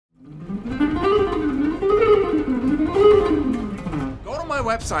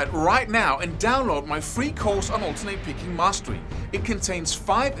my website right now and download my free course on alternate picking mastery. It contains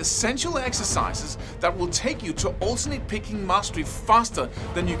 5 essential exercises that will take you to alternate picking mastery faster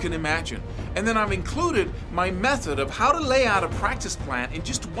than you can imagine. And then I've included my method of how to lay out a practice plan in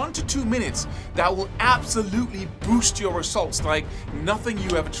just 1 to 2 minutes that will absolutely boost your results like nothing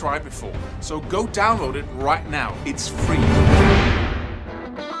you ever tried before. So go download it right now. It's free.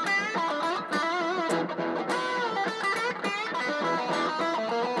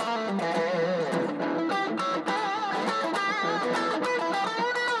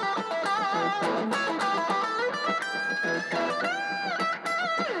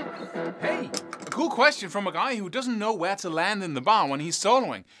 Cool question from a guy who doesn't know where to land in the bar when he's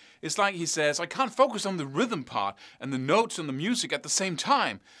soloing. It's like he says, I can't focus on the rhythm part and the notes and the music at the same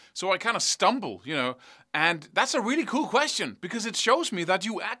time. So I kind of stumble, you know. And that's a really cool question because it shows me that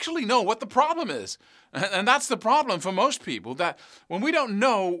you actually know what the problem is. And that's the problem for most people, that when we don't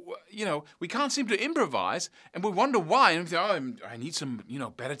know, you know, we can't seem to improvise and we wonder why. And we think, oh, I need some, you know,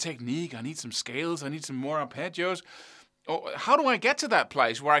 better technique. I need some scales. I need some more arpeggios. How do I get to that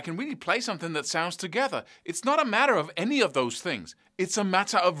place where I can really play something that sounds together? It's not a matter of any of those things. It's a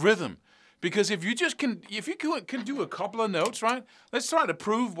matter of rhythm. Because if you can do a couple of notes, right? Let's try to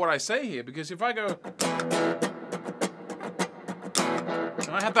prove what I say here. Because if I go, and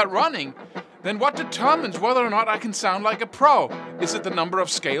I have that running, then what determines whether or not I can sound like a pro? Is it the number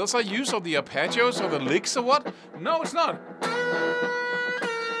of scales I use, or the arpeggios, or the licks, or what? No, it's not.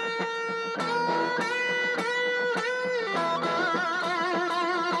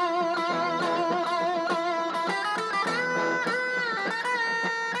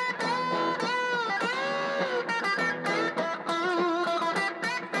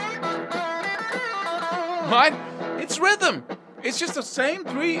 Right? It's rhythm. It's just the same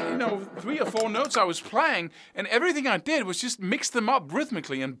 3 or 4 notes I was playing, and everything I did was just mix them up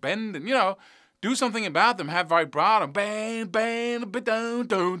rhythmically and bend and, you know, do something about them. Have vibrato, bang, bang, ba-dun,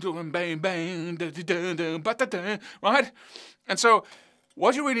 dun, dun, bang, bang, dun, ba-da-dun, right? And so,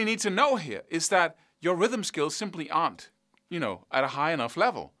 what you really need to know here is that your rhythm skills simply aren't, you know, at a high enough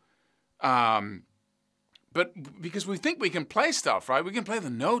level. But because we think we can play stuff, right? We can play the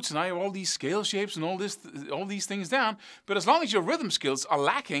notes and I have all these scale shapes and all these things down. But as long as your rhythm skills are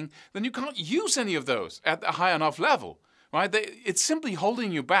lacking, then you can't use any of those at a high enough level, right? It's simply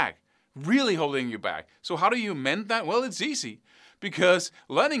holding you back, really holding you back. So how do you mend that? Well, it's easy, because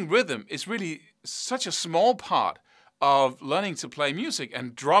learning rhythm is really such a small part of learning to play music,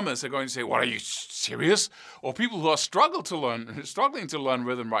 and drummers are going to say, "What, are you serious?" Or people who are struggling to learn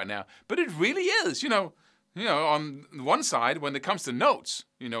rhythm right now. But it really is, you know, on one side, when it comes to notes,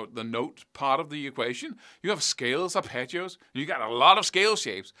 you know, the note part of the equation, you have scales, arpeggios, you got a lot of scale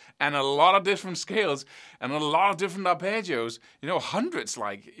shapes, and a lot of different scales, and a lot of different arpeggios, you know, hundreds,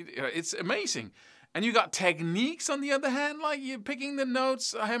 like, it's amazing. And you got techniques on the other hand, like you're picking the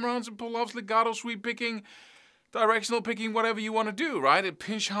notes, hammer-ons and pull-offs, legato, sweep picking, directional picking, whatever you want to do, right?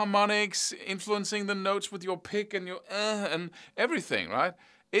 Pinch harmonics, influencing the notes with your pick and your and everything, right?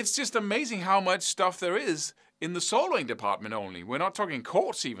 It's just amazing how much stuff there is in the soloing department only. We're not talking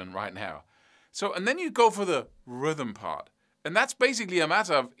chords even right now. So, and then you go for the rhythm part. And that's basically a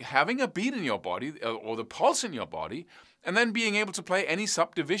matter of having a beat in your body, or the pulse in your body, and then being able to play any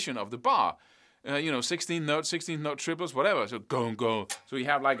subdivision of the bar. You know, 16 note triplets, whatever. So go. So you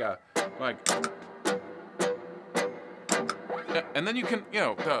have and then you can, you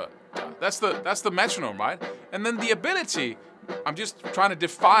know, that's the metronome, right? And then the ability, I'm just trying to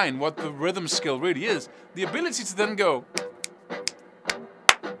define what the rhythm skill really is. The ability to then go,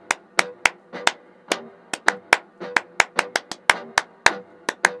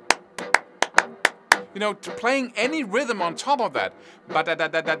 you know, to playing any rhythm on top of that. And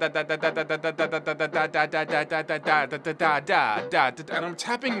I'm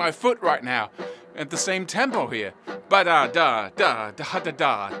tapping my foot right now at the same tempo here.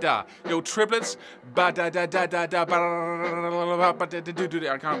 Yo, triplets. I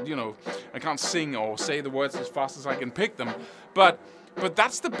can't sing or say the words as fast as I can pick them. But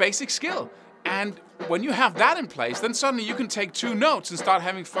that's the basic skill. And when you have that in place, then suddenly you can take 2 notes and start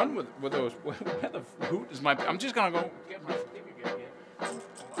having fun with those. Where the hoot is my... I'm just going to go get my pick again here.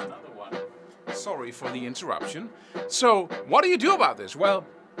 Another one. Sorry for the interruption. So, what do you do about this? Well,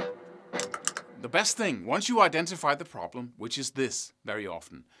 the best thing, once you identify the problem, which is this very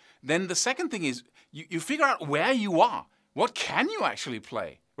often, then the second thing is you figure out where you are. What can you actually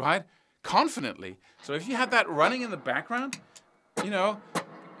play, right? Confidently. So if you have that running in the background, you know...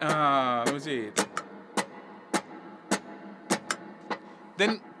 let me see.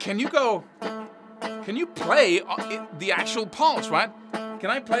 Then can you play the actual pulse, right? Can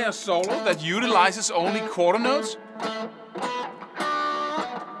I play a solo that utilizes only quarter notes?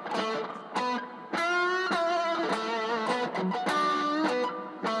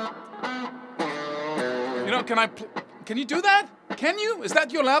 You know, can you do that? Can you? Is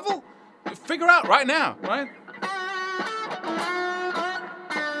that your level? Figure out right now, right?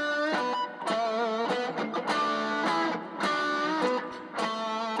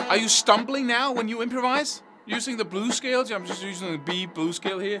 Are you stumbling now when you improvise? Using the blues scales? I'm just using the B blues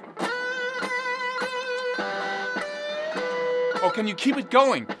scale here. Or can you keep it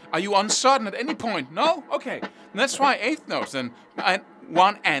going? Are you uncertain at any point? No? Okay. Let's try eighth notes then.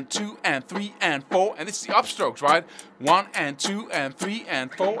 1 and 2 and 3 and 4. And this is the upstrokes, right? 1 and 2 and 3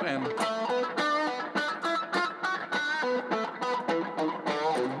 and 4 and...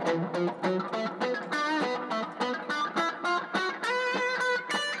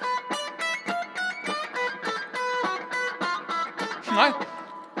 Right?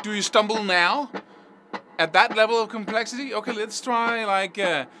 Do you stumble now? At that level of complexity? Okay, let's try like,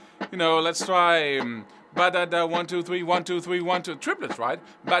 let's try ba da da 1 2 3 1 2 3 1 2 triplets, right?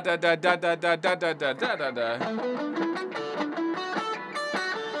 Ba da da da da da da da da da da da.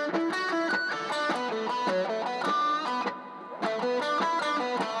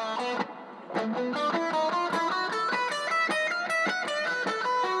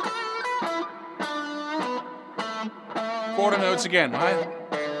 Quarter notes again, right?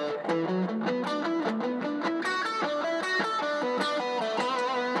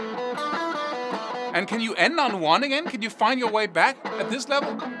 And can you end on 1 again? Can you find your way back at this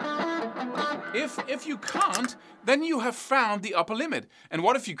level? If you can't, then you have found the upper limit. And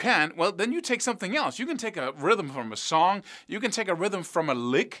what if you can? Well, then you take something else. You can take a rhythm from a song. You can take a rhythm from a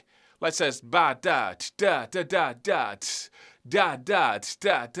lick. Let's say ba da da da da da da da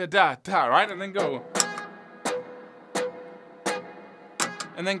da da da da, right? And then go.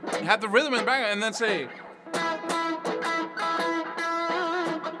 And then have the rhythm in the background, and then say,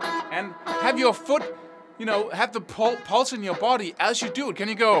 and have your foot, have the pulse in your body as you do it. Can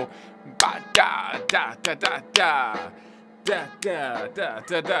you go ba da da da da da da da da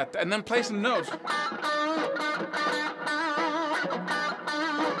da da, and then play some notes.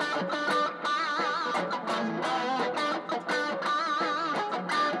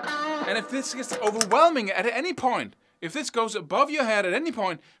 And if this gets overwhelming at any point, if this goes above your head at any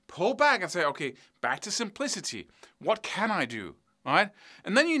point, pull back and say, okay, back to simplicity. What can I do, right?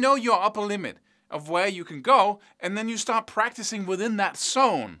 And then you know your upper limit of where you can go, and then you start practicing within that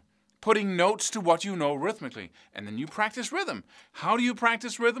zone, putting notes to what you know rhythmically. And then you practice rhythm. How do you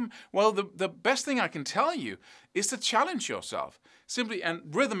practice rhythm? Well, the best thing I can tell you is to challenge yourself. Simply,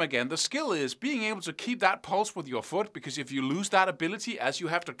 and rhythm again, the skill is being able to keep that pulse with your foot, because if you lose that ability as you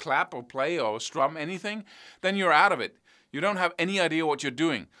have to clap or play or strum anything, then you're out of it. You don't have any idea what you're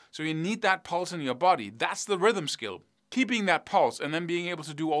doing. So you need that pulse in your body. That's the rhythm skill. Keeping that pulse and then being able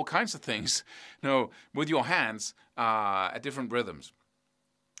to do all kinds of things, with your hands at different rhythms.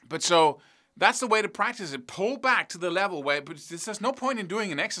 But so that's the way to practice it. Pull back to the level where, but there's no point in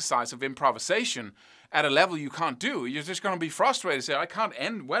doing an exercise of improvisation at a level you can't do. You're just going to be frustrated. Say, I can't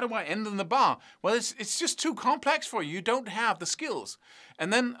end. Where do I end in the bar? Well, it's just too complex for you. You don't have the skills.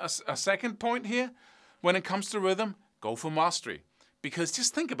 And then a second point here, when it comes to rhythm, go for mastery. Because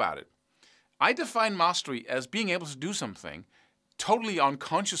just think about it. I define mastery as being able to do something totally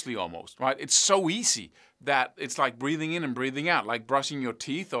unconsciously almost, right? It's so easy that it's like breathing in and breathing out, like brushing your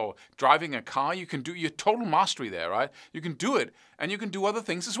teeth or driving a car. You can do your total mastery there, right? You can do it, and you can do other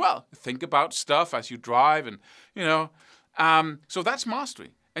things as well. Think about stuff as you drive, and so that's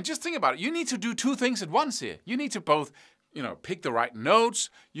mastery. And just think about it. You need to do two things at once here. You need to both pick the right notes.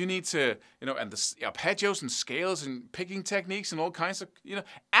 You need to, and the arpeggios and scales and picking techniques and all kinds of,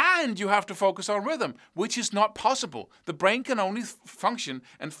 and you have to focus on rhythm, which is not possible. The brain can only function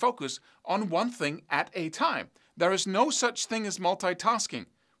and focus on one thing at a time. There is no such thing as multitasking.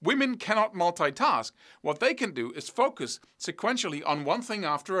 Women cannot multitask. What they can do is focus sequentially on one thing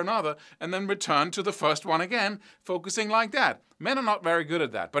after another and then return to the first one again, focusing like that. Men are not very good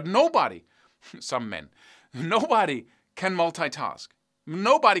at that, but nobody, some men, nobody can multitask.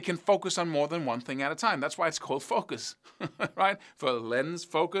 Nobody can focus on more than one thing at a time. That's why it's called focus, right? For lens,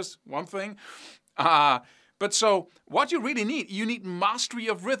 focus, one thing. But so what you really need, you need mastery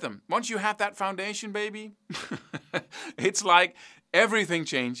of rhythm. Once you have that foundation, baby, it's like everything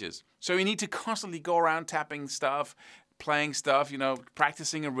changes. So you need to constantly go around tapping stuff, playing stuff,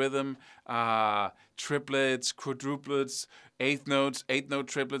 practicing a rhythm, triplets, quadruplets, eighth notes, 8-note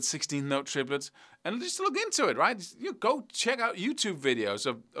triplets, 16-note triplets, and just look into it, right? You go check out YouTube videos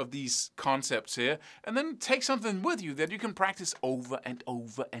of these concepts here, and then take something with you that you can practice over and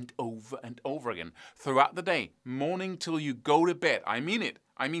over and over and over again throughout the day, morning till you go to bed. I mean it.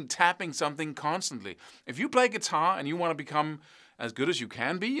 I mean tapping something constantly. If you play guitar and you want to become as good as you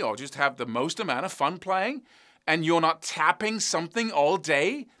can be, or just have the most amount of fun playing, and you're not tapping something all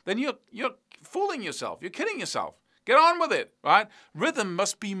day, then you're fooling yourself. You're kidding yourself. Get on with it, right? Rhythm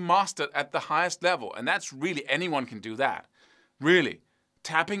must be mastered at the highest level, and that's really, anyone can do that. Really.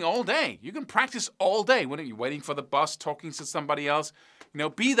 Tapping all day. You can practice all day. When you're waiting for the bus, talking to somebody else,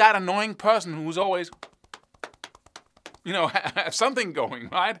 be that annoying person who's always, have something going,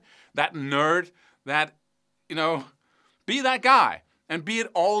 right? That nerd, that, be that guy and be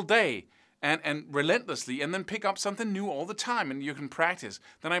it all day. And relentlessly, and then pick up something new all the time, and you can practice.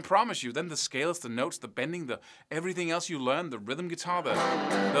 Then I promise you, then the scales, the notes, the bending, everything else you learn, the rhythm guitar,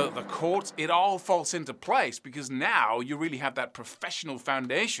 the chords, it all falls into place, because now you really have that professional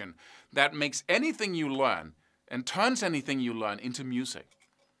foundation that makes anything you learn and turns anything you learn into music.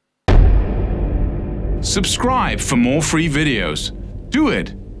 Subscribe for more free videos. Do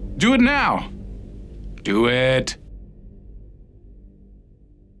it. Do it now. Do it.